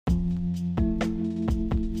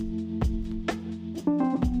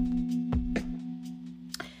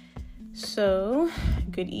So,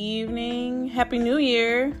 good evening. Happy New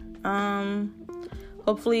Year.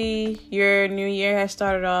 Hopefully your new year has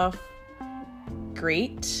started off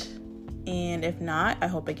great. And if not, I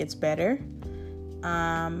hope it gets better.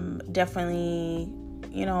 Definitely,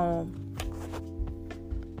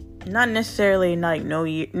 not necessarily like new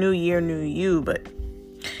year, new you, but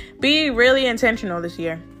be really intentional this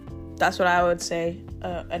year. That's what I would say.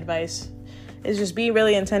 Advice is just be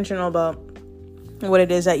really intentional about what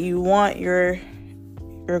it is that you want, your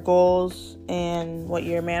goals, and what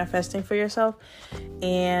you're manifesting for yourself.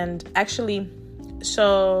 And actually,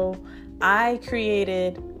 so I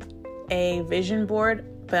created a vision board,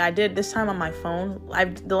 but I did this time on my phone.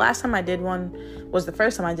 The last time I did one was the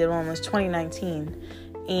first time I did one was 2019.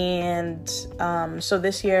 And so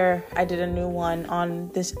this year I did a new one on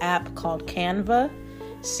this app called Canva,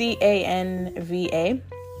 Canva.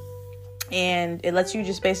 And it lets you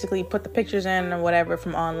just basically put the pictures in or whatever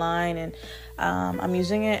from online. And I'm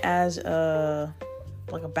using it as a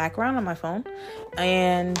background on my phone.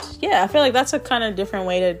 And yeah, I feel like that's a kind of different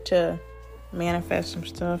way to manifest some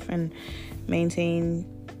stuff and maintain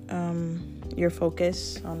your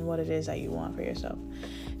focus on what it is that you want for yourself.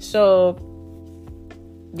 So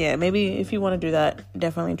yeah, maybe if you want to do that,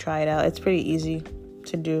 definitely try it out. It's pretty easy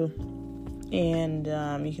to do. And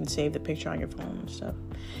you can save the picture on your phone and stuff.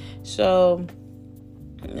 So,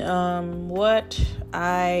 what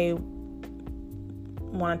I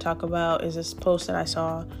want to talk about is this post that I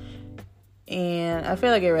saw, and I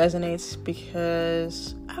feel like it resonates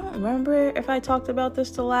because I don't remember if I talked about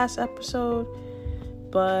this the last episode,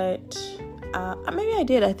 but maybe I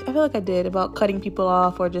did. I feel like I did, about cutting people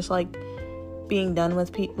off or just like being done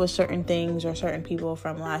with certain things or certain people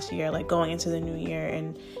from last year, like going into the new year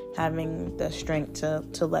and having the strength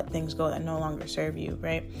to let things go that no longer serve you,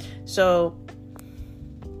 right? So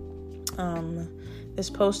this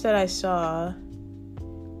post that I saw,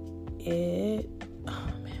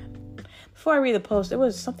 before I read the post, there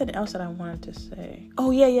was something else that I wanted to say.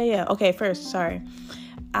 Oh yeah. Okay, first, sorry.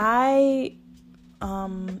 I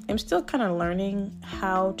am still kind of learning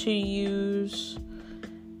how to use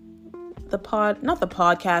not the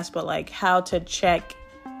podcast, but like how to check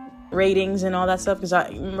ratings and all that stuff. Because I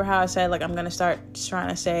remember how I said, like, I'm going to start trying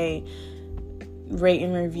to say rate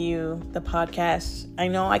and review the podcast. I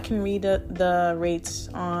know I can read the rates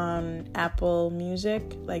on Apple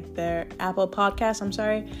Music, like their Apple Podcast, I'm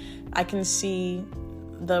sorry. I can see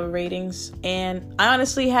the ratings, and I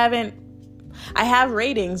honestly I have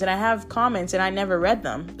ratings and I have comments and I never read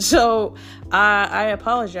them. So I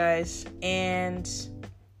apologize, and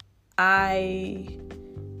I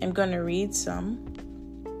am going to read some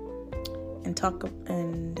and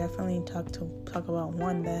definitely talk about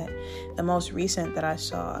one the most recent that I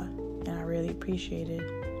saw and I really appreciated.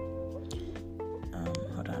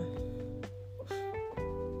 Hold on.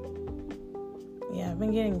 Yeah, I've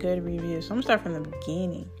been getting good reviews. So I'm gonna start from the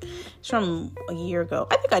beginning. It's from a year ago.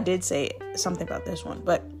 I think I did say something about this one,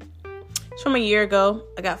 but it's from a year ago.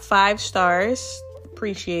 I got 5 stars.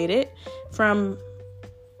 Appreciate it. From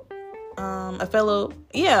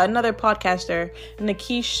another podcaster,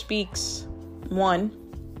 Nikish Speaks 1.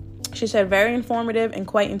 She said, very informative and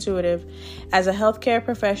quite intuitive. As a healthcare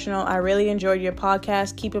professional, I really enjoyed your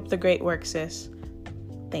podcast. Keep up the great work, sis.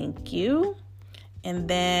 Thank you. And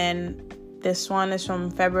then this one is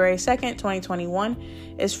from February 2nd, 2021.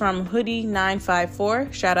 It's from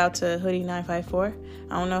Hoodie954. Shout out to Hoodie954.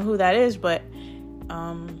 I don't know who that is, but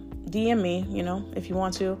DM me, if you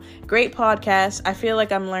want to. Great podcast. I feel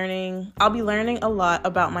like I'll be learning a lot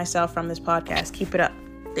about myself from this podcast. Keep it up.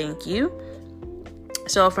 Thank you.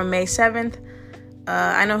 So from May 7th,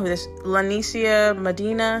 I know who this, Lanicia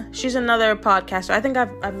Medina. She's another podcaster. I think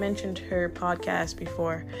I've mentioned her podcast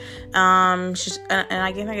before. And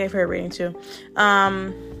I gave her a rating too. That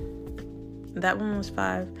one was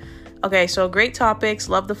 5. Okay, so great topics.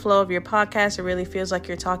 Love the flow of your podcast. It really feels like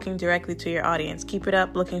you're talking directly to your audience. Keep it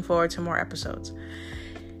up. Looking forward to more episodes.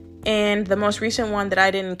 And the most recent one that I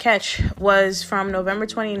didn't catch was from November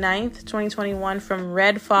 29th, 2021, from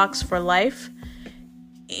Red Fox for Life.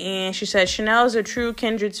 And she said, Chanel is a true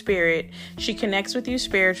kindred spirit. She connects with you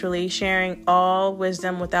spiritually, sharing all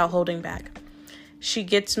wisdom without holding back. She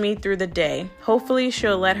gets me through the day. Hopefully,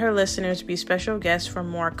 she'll let her listeners be special guests for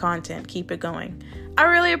more content. Keep it going. I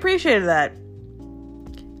really appreciated that.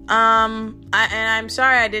 I'm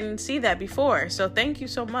sorry I didn't see that before. So thank you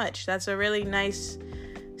so much. That's a really nice,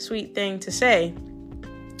 sweet thing to say.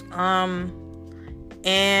 And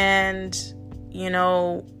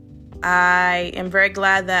I am very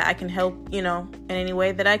glad that I can help, in any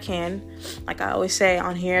way that I can. Like I always say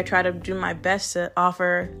on here, I try to do my best to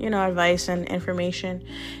offer, advice and information.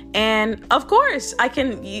 And of course,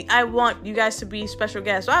 I want you guys to be special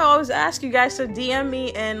guests. So I always ask you guys to DM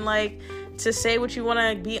me and to say what you want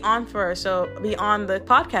to be on for. So be on the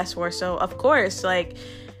podcast for. So of course,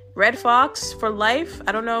 Red Fox for life.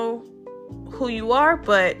 I don't know who you are,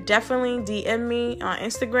 but definitely DM me on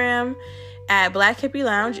Instagram at Black Hippie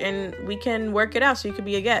Lounge, and we can work it out so you could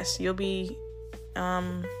be a guest. You'll be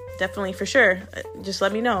definitely, for sure. Just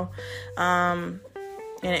let me know. And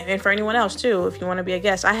for anyone else too, if you want to be a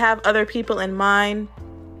guest. I have other people in mind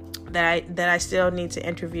that I still need to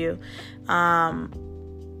interview. And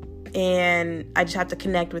I just have to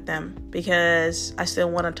connect with them because I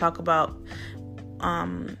still want to talk about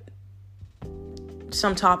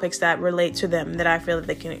some topics that relate to them that I feel that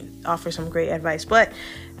they can offer some great advice. But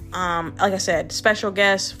like I said, special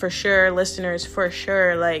guests for sure, listeners for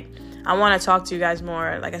sure. I want to talk to you guys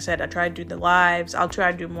more. Like I said, I try to do the lives. I'll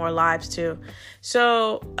try to do more lives too.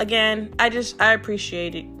 So again, I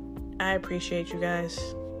appreciate it. I appreciate you guys.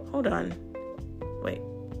 Hold on. Wait.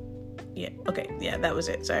 Yeah. Okay. Yeah, that was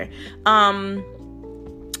it. Sorry.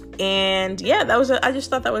 And yeah, I just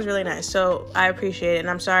thought that was really nice. So I appreciate it. And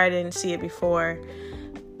I'm sorry I didn't see it before.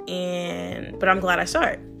 But I'm glad I saw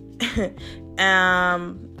it.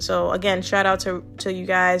 So again, shout out to you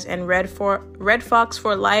guys, and Red Fox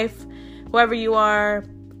for life. Whoever you are,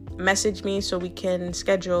 message me so we can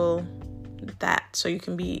schedule that so you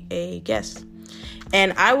can be a guest.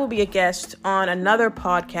 And I will be a guest on another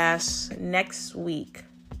podcast next week.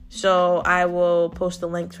 So I will post the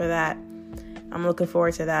link for that. I'm looking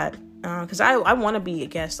forward to that. Because I want to be a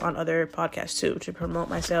guest on other podcasts too, to promote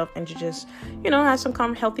myself and to just, have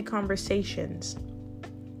some healthy conversations.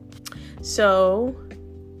 So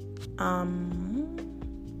I'm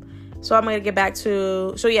going to get back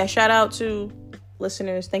to, shout out to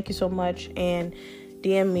listeners. Thank you so much. And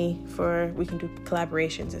DM me we can do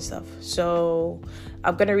collaborations and stuff. So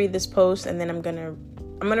I'm going to read this post, and then I'm going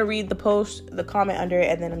to read the post, the comment under it,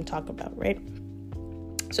 and then I'm talking about, right?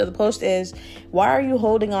 So the post is, why are you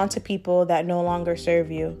holding on to people that no longer serve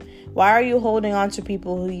you? Why are you holding on to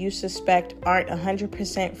people who you suspect aren't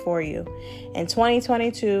 100% for you? In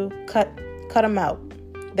 2022, cut them out.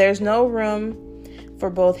 There's no room for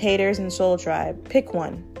both haters and soul tribe. Pick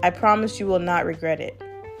one. I promise you will not regret it.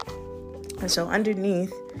 And so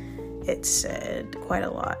underneath, it said quite a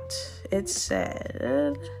lot. It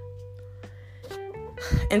said,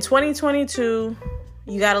 in 2022,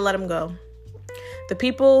 you got to let them go. The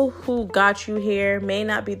people who got you here may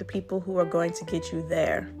not be the people who are going to get you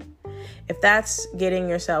there. If that's getting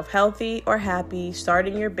yourself healthy or happy,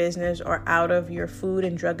 starting your business, or out of your food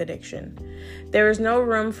and drug addiction, there is no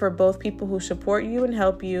room for both people who support you and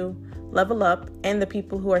help you level up and the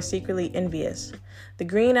people who are secretly envious. The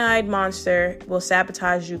green-eyed monster will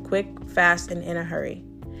sabotage you quick, fast, and in a hurry.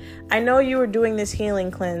 I know you were doing this healing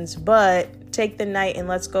cleanse, but take the night and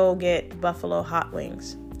let's go get Buffalo hot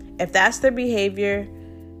wings. If that's their behavior,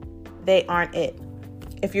 they aren't it.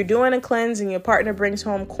 If you're doing a cleanse and your partner brings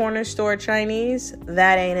home corner store Chinese,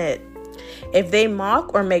 that ain't it. If they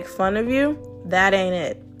mock or make fun of you, that ain't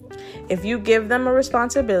it. If you give them a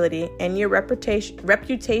responsibility and your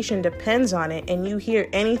reputation depends on it, and you hear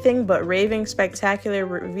anything but raving spectacular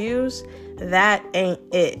reviews, that ain't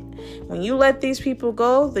it. When you let these people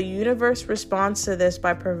go, the universe responds to this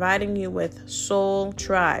by providing you with soul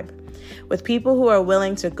tribe. With people who are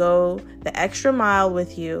willing to go the extra mile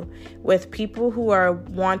with you, with people who are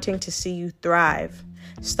wanting to see you thrive.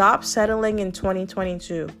 Stop settling in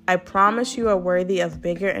 2022. I promise you are worthy of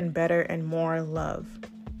bigger and better and more love.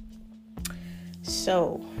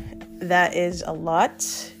 So that is a lot,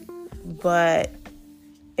 but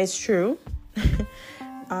it's true.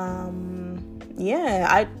 I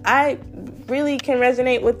really can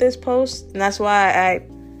resonate with this post, and that's why I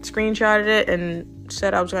screenshotted it and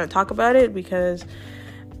said I was going to talk about it, because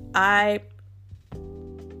I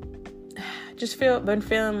just been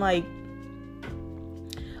feeling like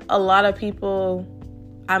a lot of people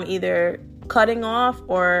I'm either cutting off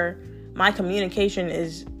or my communication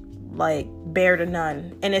is bare to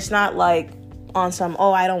none. And it's not on some,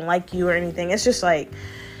 I don't like you or anything. It's just I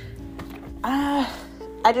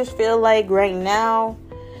just feel like right now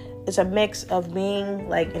it's a mix of being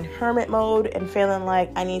in hermit mode and feeling like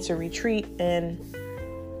I need to retreat and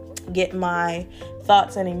get my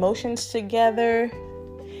thoughts and emotions together.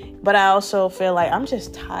 But I also feel like I'm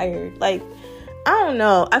just tired. I don't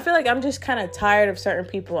know. I feel like I'm just kind of tired of certain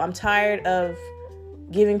people. I'm tired of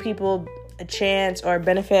giving people a chance or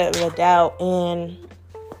benefit of the doubt. And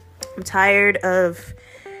I'm tired of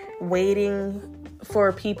waiting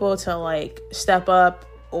for people to like step up,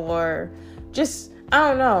 or just, I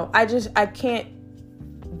don't know. I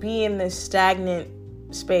can't be in this stagnant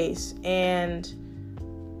space. And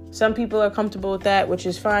some people are comfortable with that, which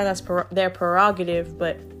is fine. That's their prerogative.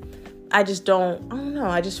 But I don't know.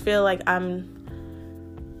 I just feel like I'm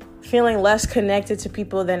feeling less connected to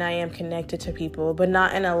people than I am connected to people, but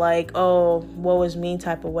not in a like, oh, woe is me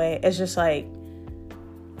type of way. It's just like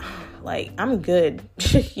I'm good.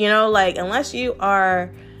 Like, unless you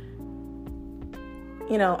are,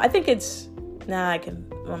 I think it's,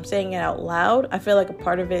 I'm saying it out loud. I feel like a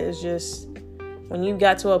part of it is just when you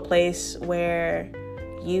got to a place where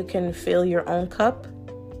you can fill your own cup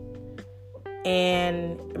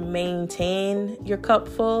and maintain your cup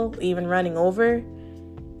full, even running over.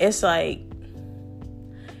 It's like,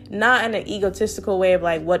 not in an egotistical way of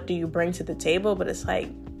like, what do you bring to the table? But it's like,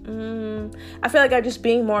 I feel like I'm just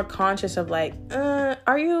being more conscious of like,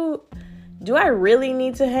 do I really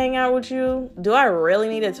need to hang out with you? Do I really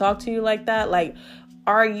need to talk to you like that? Like,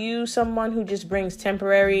 are you someone who just brings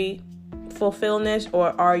temporary fulfillment,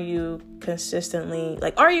 or are you consistently,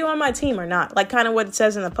 like, are you on my team or not? Like, kind of what it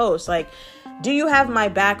says in the post. Like, do you have my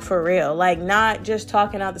back for real? Like, not just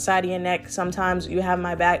talking out the side of your neck. Sometimes you have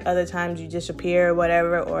my back, other times you disappear,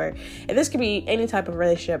 whatever. Or, and this could be any type of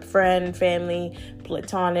relationship, friend, family,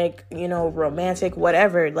 platonic, romantic,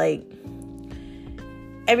 whatever. Like,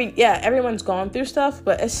 everyone's gone through stuff,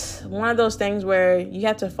 but it's one of those things where you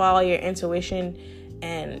have to follow your intuition,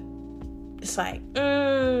 and it's like,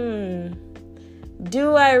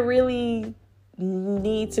 do I really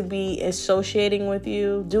need to be associating with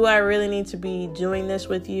you? Do I really need to be doing this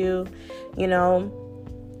with you?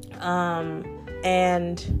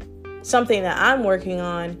 And something that I'm working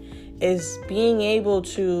on is being able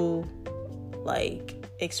to like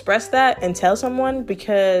express that and tell someone,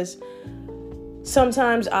 because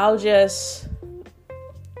sometimes I'll just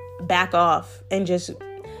back off and just,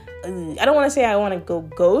 I don't want to say I want to go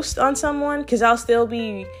ghost on someone, because I'll still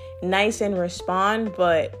be nice and respond,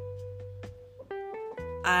 but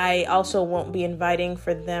I also won't be inviting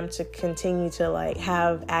for them to continue to like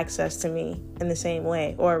have access to me in the same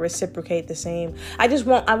way or reciprocate the same. I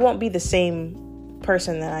won't be the same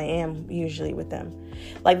person that I am usually with them.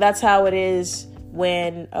 Like, that's how it is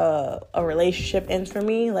when a relationship ends for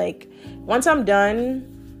me. Like, once I'm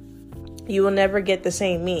done, you will never get the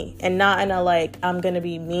same me. And not in a like, I'm going to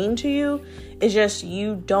be mean to you. It's just, I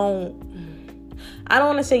don't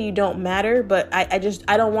want to say you don't matter, but I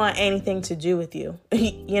don't want anything to do with you,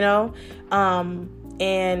 and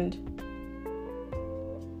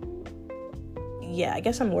yeah, I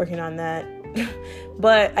guess I'm working on that.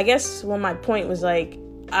 But I guess my point was like,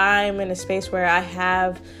 I'm in a space where I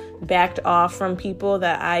have backed off from people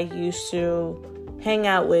that I used to hang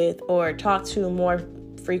out with or talk to more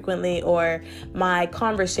frequently, or my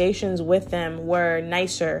conversations with them were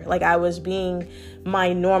nicer. Like, I was being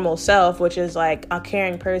my normal self, which is like a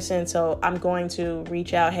caring person, so I'm going to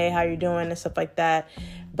reach out, hey, how you doing, and stuff like that.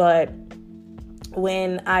 But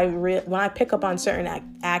when I pick up on certain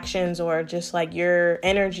actions, or just like your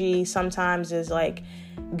energy sometimes is like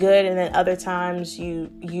good, and then other times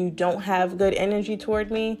you don't have good energy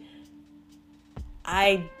toward me,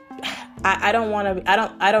 I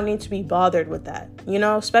don't need to be bothered with that,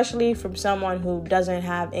 especially from someone who doesn't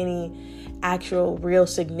have any actual real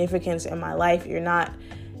significance in my life. You're not.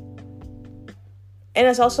 And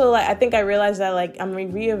it's also like, I think I realized that like I'm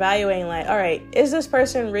reevaluating, like, all right, is this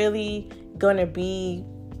person really gonna be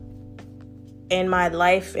in my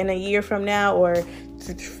life in a year from now or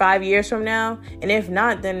 5 years from now? And if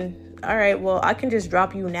not, then all right, well, I can just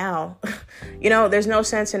drop you now. There's no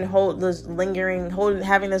sense in having this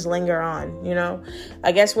linger on,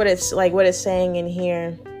 I guess what it's saying in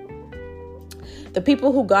here, the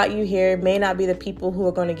people who got you here may not be the people who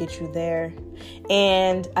are going to get you there.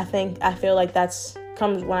 And I feel like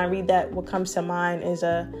when I read that, what comes to mind is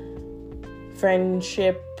a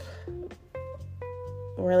friendship,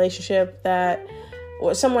 relationship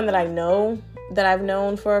or someone that I know, that I've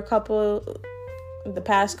known for the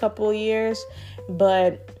past couple of years,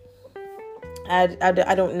 but I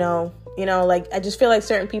don't know, like, I just feel like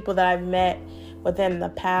certain people that I've met within the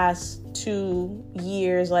past 2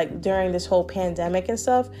 years, like during this whole pandemic and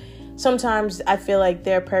stuff, sometimes I feel like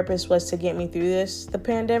their purpose was to get me through the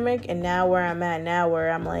pandemic. And now where I'm at now,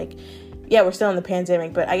 where I'm like, yeah, we're still in the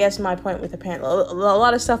pandemic, but I guess my point with a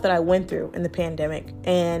lot of stuff that I went through in the pandemic,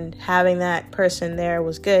 and having that person there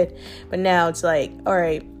was good. But now it's like, all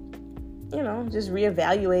right, just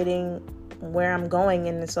reevaluating where I'm going,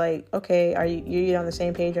 and it's like, okay, are you on the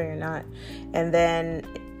same page or you're not? And then,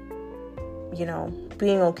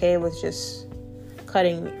 being okay with just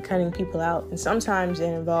cutting people out. And sometimes it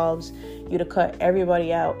involves you to cut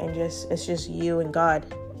everybody out and it's just you and God.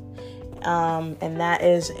 And that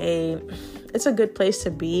is it's a good place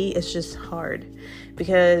to be. It's just hard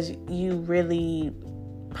because you really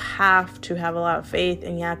have to have a lot of faith,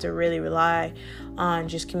 and you have to really rely on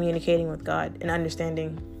just communicating with God and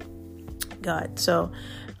understanding God. So,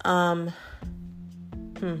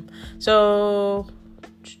 so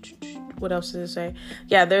what else does it say?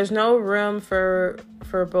 Yeah, there's no room for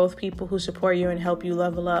both people who support you and help you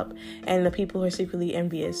level up and the people who are secretly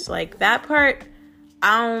envious. Like that part,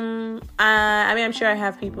 I mean, I'm sure I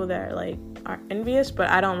have people that are envious, but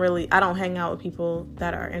I don't hang out with people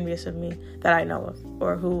that are envious of me that I know of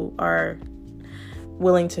or who are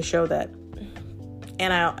willing to show that.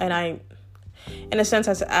 And I in a sense,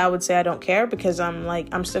 I would say I don't care because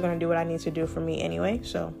I'm still going to do what I need to do for me anyway.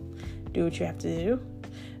 So do what you have to do.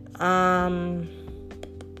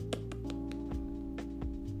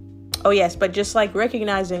 Oh yes, but just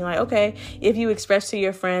recognizing okay, if you express to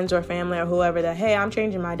your friends or family or whoever that, hey, I'm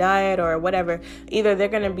changing my diet or whatever, either they're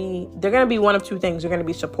going to be one of two things. They're going to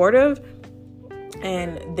be supportive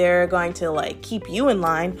and they're going to keep you in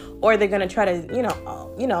line, or they're going to try to,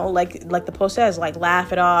 like the post says,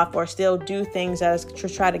 laugh it off or still do things as to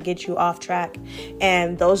try to get you off track.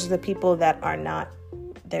 And those are the people that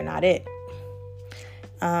they're not it.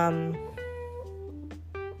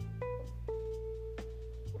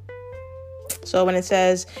 So when it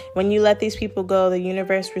says, when you let these people go, the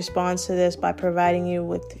universe responds to this by providing you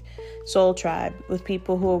with soul tribe, with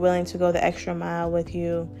people who are willing to go the extra mile with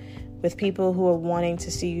you, with people who are wanting to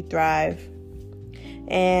see you thrive.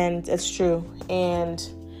 And it's true. And,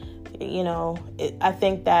 I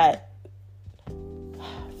think that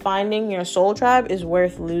finding your soul tribe is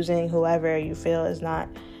worth losing whoever you feel is not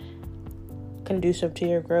conducive to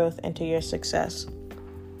your growth and to your success.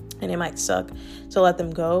 And it might suck to let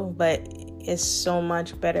them go, but it's so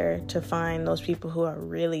much better to find those people who are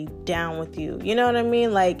really down with you. You know what I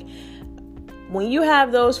mean? When you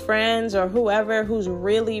have those friends or whoever who's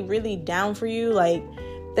really, really down for you,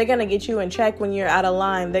 they're going to get you in check when you're out of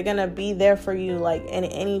line. They're going to be there for you, in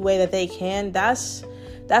any way that they can. That's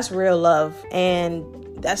real love.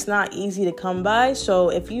 And that's not easy to come by. So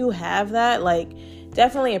if you have that,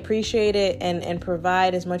 definitely appreciate it and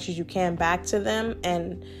provide as much as you can back to them.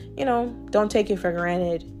 And, don't take it for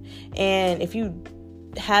granted. And if you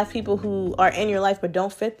have people who are in your life but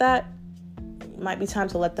don't fit that, it might be time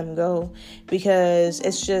to let them go, because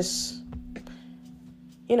it's just,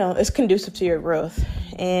 it's conducive to your growth.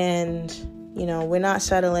 And, we're not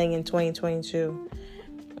settling in 2022.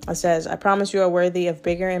 It says, I promise you are worthy of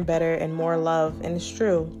bigger and better and more love. And it's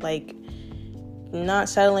true. Not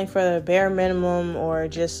settling for the bare minimum or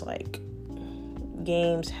just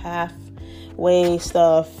games, halfway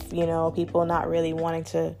stuff, people not really wanting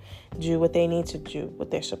to do what they need to do,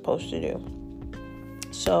 what they're supposed to do.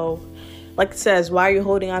 So, like it says, why are you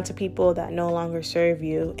holding on to people that no longer serve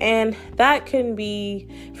you? And that can be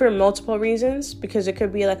for multiple reasons, because it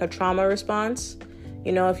could be a trauma response.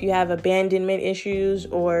 If you have abandonment issues,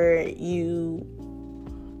 or you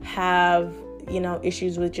have,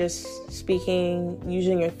 issues with just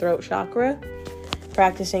using your throat chakra,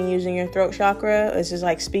 practicing using your throat chakra. This is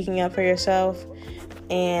speaking up for yourself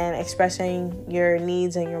and expressing your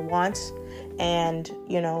needs and your wants. And,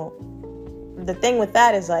 the thing with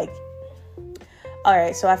that is all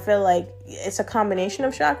right, so I feel it's a combination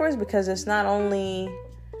of chakras, because it's not only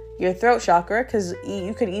your throat chakra, because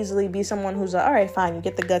you could easily be someone who's all right, fine, you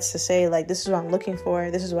get the guts to say this is what I'm looking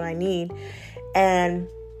for, this is what I need. And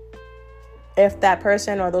if that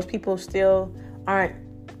person or those people still aren't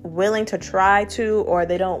willing to try to, or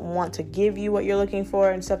they don't want to give you what you're looking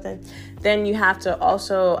for and something, then you have to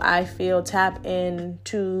also, I feel, tap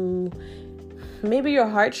into maybe your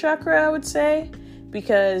heart chakra, I would say,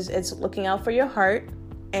 because it's looking out for your heart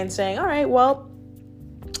and saying, all right, well,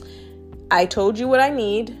 I told you what I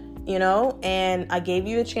need, and I gave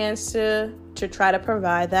you a chance to try to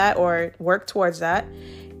provide that or work towards that.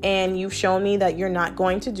 And you've shown me that you're not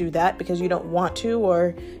going to do that because you don't want to,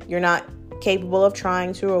 or you're not capable of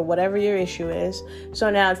trying to, or whatever your issue is. So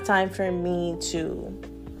now it's time for me to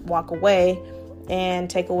walk away and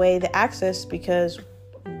take away the access, because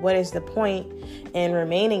what is the point in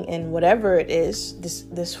remaining in whatever it is,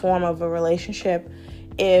 this form of a relationship,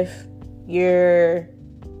 if you're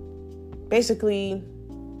basically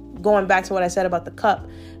going back to what I said about the cup?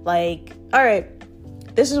 All right,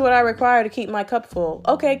 this is what I require to keep my cup full.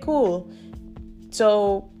 Okay, cool.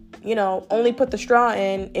 So, only put the straw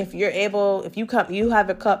in if you have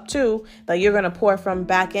a cup too that you're going to pour from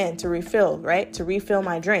back in to refill, right? To refill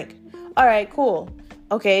my drink. All right, cool.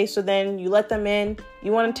 Okay, so then you let them in.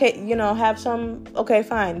 You want to take, have some. Okay,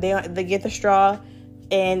 fine. They get the straw,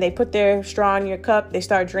 and they put their straw in your cup. They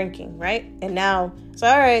start drinking, right? And now it's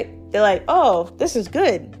all right. They're like, oh, this is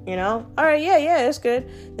good. All right, yeah, it's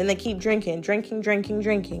good. Then they keep drinking to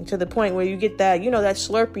the point where you get that, that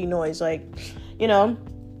slurpy noise, like, And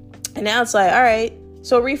now it's like, all right,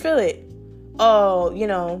 so refill it. Oh,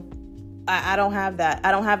 I don't have that.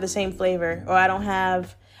 I don't have the same flavor, or I don't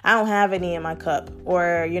have any in my cup,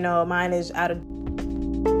 or, mine is out of.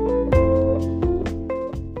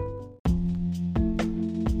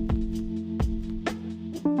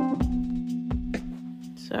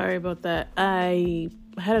 Sorry about that. I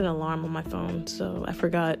had an alarm on my phone, so I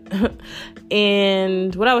forgot.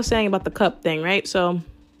 And what I was saying about the cup thing, right? So,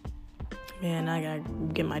 man, I gotta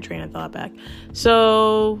get my train of thought back.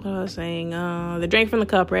 So, what I was saying, the drink from the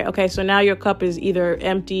cup, right? Okay, so now your cup is either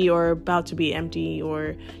empty or about to be empty,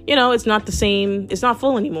 or, it's not the same, it's not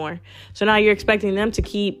full anymore. So now you're expecting them to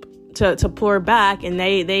to pour back, and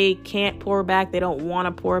they can't pour back, they don't want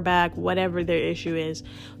to pour back, whatever their issue is.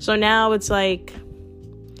 So now it's like,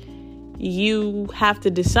 you have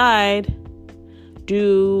to decide,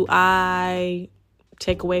 do I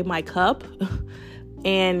take away my cup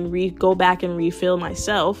and go back and refill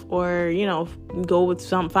myself, or, go with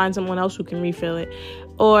find someone else who can refill it?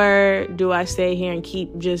 Or do I stay here and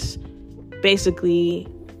keep just basically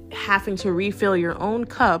having to refill your own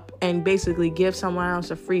cup and basically give someone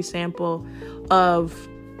else a free sample of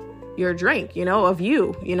your drink, of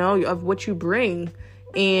you, of what you bring?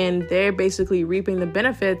 And they're basically reaping the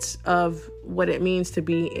benefits of what it means to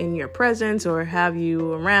be in your presence, or have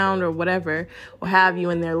you around, or whatever, or have you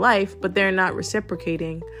in their life, but they're not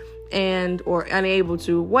reciprocating or unable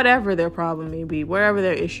to, whatever their problem may be, whatever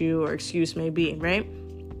their issue or excuse may be, right?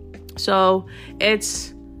 So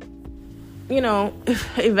it's,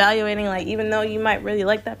 evaluating, like, even though you might really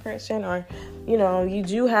like that person, or, you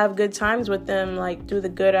do have good times with them, like, do the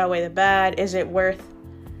good outweigh the bad? Is it worth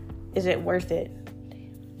it?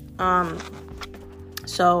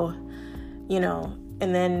 So,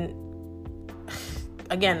 and then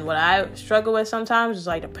again, what I struggle with sometimes is,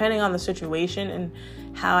 like, depending on the situation and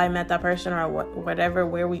how I met that person, or whatever,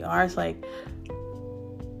 where we are, it's like,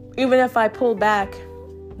 even if I pull back,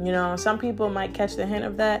 some people might catch the hint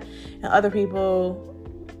of that, and other people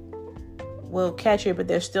will catch it, but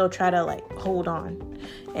they'll still try to, like, hold on.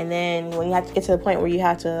 And then when you have to get to the point where you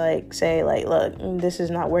have to, like, say, like, look, this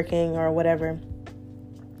is not working, or whatever,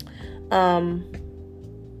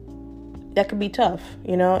 that could be tough.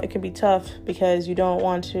 It could be tough because you don't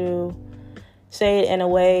want to say it in a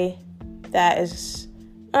way that is,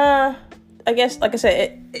 I guess, like I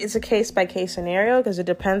said, it's a case by case scenario, because it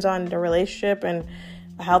depends on the relationship and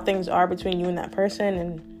how things are between you and that person.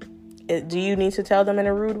 And do you need to tell them in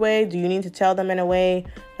a rude way? Do you need to tell them in a way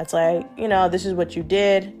that's like, this is what you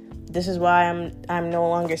did, this is why I'm no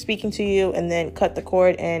longer speaking to you, and then cut the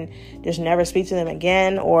cord and just never speak to them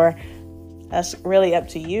again? Or that's really up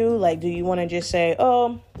to you. Like, do you want to just say,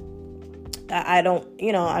 oh, I don't,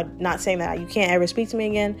 I'm not saying that you can't ever speak to me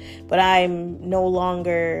again, but I'm no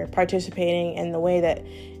longer participating in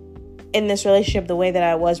this relationship the way that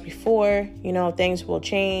I was before. Things will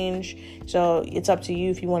change. So it's up to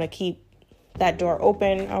you if you want to keep that door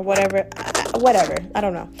open, or whatever. I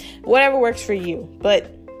don't know. Whatever works for you.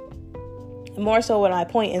 But more so, what my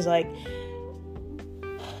point is, like,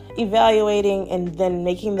 evaluating and then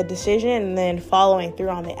making the decision and then following through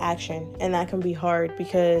on the action. And that can be hard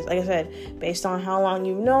because, like I said, based on how long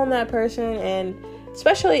you've known that person, and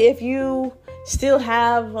especially if you still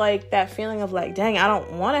have, like, that feeling of, like, dang, I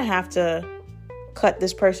don't want to have to cut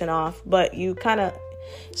this person off, but you kind of,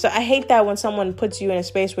 so I hate that when someone puts you in a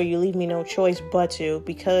space where you leave me no choice but to,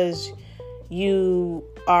 because you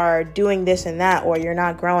are doing this and that, or you're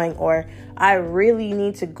not growing, or I really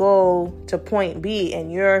need to go to point B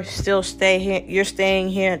and you're still staying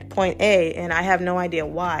here at point A, and I have no idea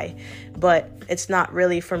why, but it's not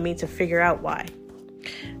really for me to figure out why.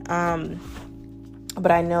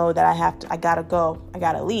 But I know that I gotta go, I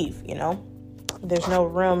gotta leave, there's no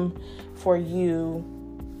room for you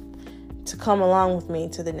to come along with me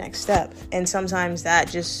to the next step. And sometimes that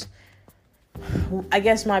just, I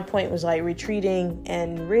guess my point was, like, retreating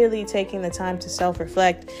and really taking the time to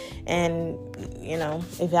self-reflect and,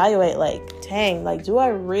 evaluate, like, dang, like, do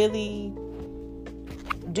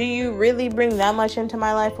you really bring that much into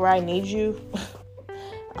my life where I need you?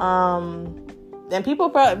 And people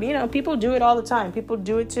probably, people do it all the time. People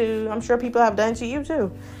do it to, I'm sure people have done it to you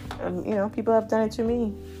too. People have done it to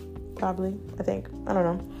me, probably, I think. I don't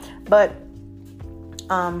know. But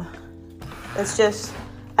it's just,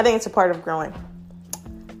 I think it's a part of growing.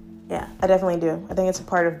 Yeah, I definitely do. I think it's a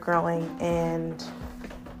part of growing and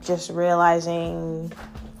just realizing.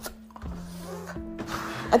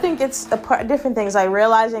 I think it's different things, like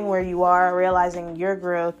realizing where you are, realizing your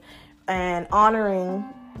growth, and honoring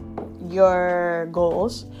your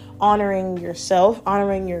goals, honoring yourself,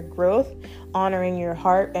 honoring your growth, honoring your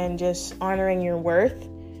heart, and just honoring your worth,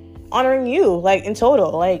 honoring you, like in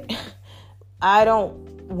total. Like, I don't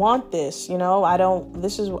want this,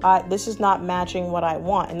 this is not matching what I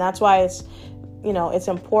want. And that's why it's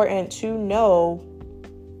important to know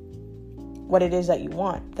what it is that you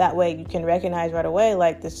want. That way you can recognize right away,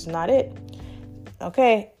 like, this is not it.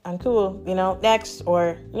 Okay, I'm cool, next,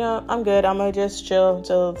 or, I'm good. I'm gonna just chill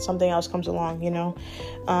until something else comes along,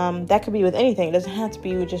 that could be with anything. It doesn't have to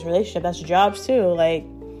be with just relationship. That's jobs too, like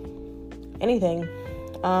anything.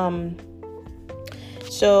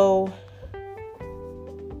 So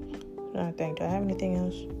I think, do I have anything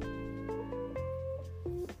else?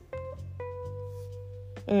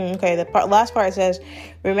 Okay, the last part says,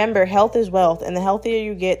 remember, health is wealth, and the healthier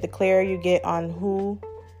you get, the clearer you get on who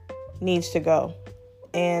needs to go.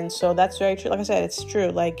 And so that's very true. Like I said, it's true.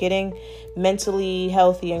 Like, getting mentally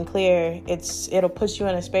healthy and clear, it'll put you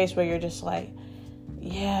in a space where you're just like,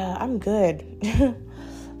 yeah, I'm good.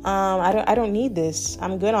 I don't need this.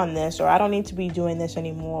 I'm good on this, or I don't need to be doing this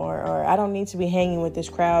anymore, or I don't need to be hanging with this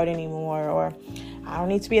crowd anymore, or I don't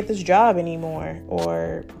need to be at this job anymore,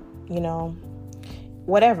 or,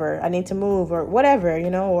 whatever. I need to move, or whatever,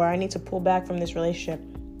 or I need to pull back from this relationship.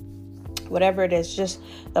 Whatever it is, just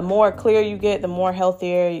the more clear you get, the more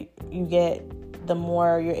healthier you get, the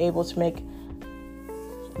more you're able to make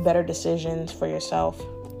better decisions for yourself.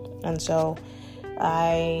 And so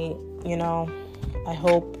I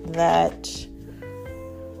hope that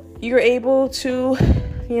you're able to,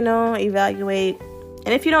 evaluate.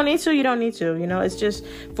 And if you don't need to, you don't need to. It's just,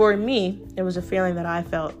 for me, it was a feeling that I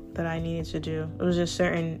felt that I needed to do. It was just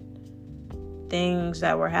certain things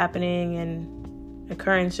that were happening and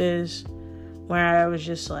occurrences where I was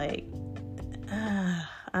just like,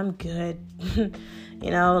 I'm good.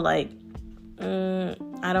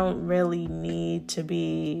 I don't really need to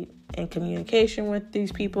be in communication with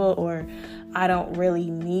these people, or I don't really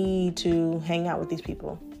need to hang out with these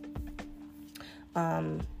people.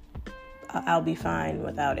 I'll be fine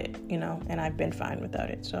without it, and I've been fine without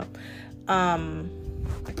it. So,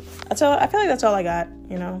 that's all. I feel like that's all I got,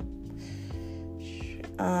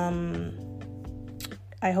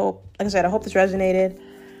 I hope, like I said, I hope this resonated.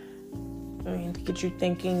 To get you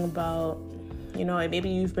thinking about, maybe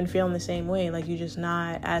you've been feeling the same way, like you're just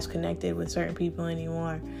not as connected with certain people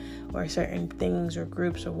anymore, or certain things or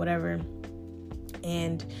groups or whatever.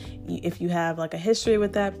 And if you have like a history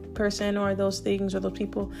with that person or those things or those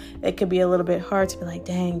people, it could be a little bit hard to be like,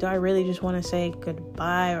 dang, do I really just want to say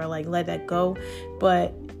goodbye or like let that go?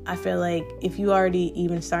 But I feel like if you already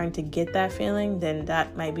even starting to get that feeling, then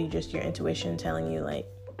that might be just your intuition telling you like,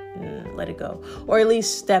 let it go, or at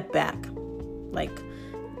least step back, like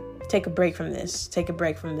take a break from this, take a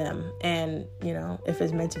break from them. And, if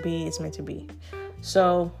it's meant to be, it's meant to be.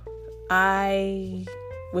 So I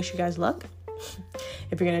wish you guys luck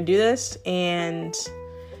if you're going to do this. And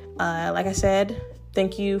like I said,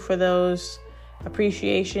 thank you for those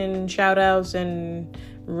appreciation shout outs and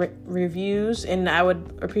reviews. And I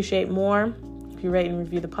would appreciate more if you rate and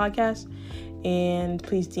review the podcast. And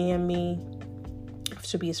please DM me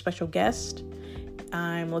to be a special guest.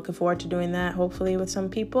 I'm looking forward to doing that, hopefully with some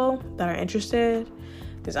people that are interested,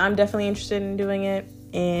 because I'm definitely interested in doing it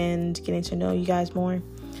and getting to know you guys more.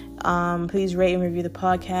 Please rate and review the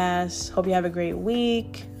podcast. Hope you have a great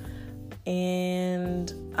week.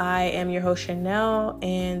 And I am your host, Chanel,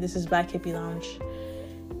 and this is Black Hippie Lounge.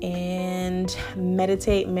 And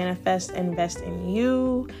meditate, manifest, invest in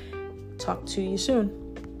you. Talk to you soon.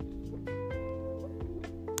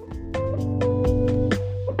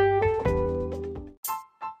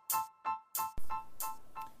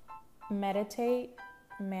 Meditate,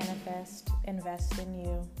 manifest, invest in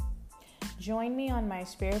you. Join me on my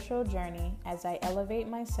spiritual journey as I elevate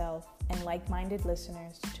myself and like-minded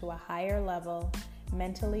listeners to a higher level,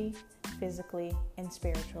 mentally, physically, and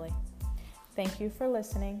spiritually. Thank you for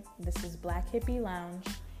listening. This is Black Hippie Lounge,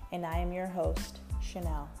 and I am your host,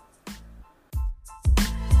 Chanel.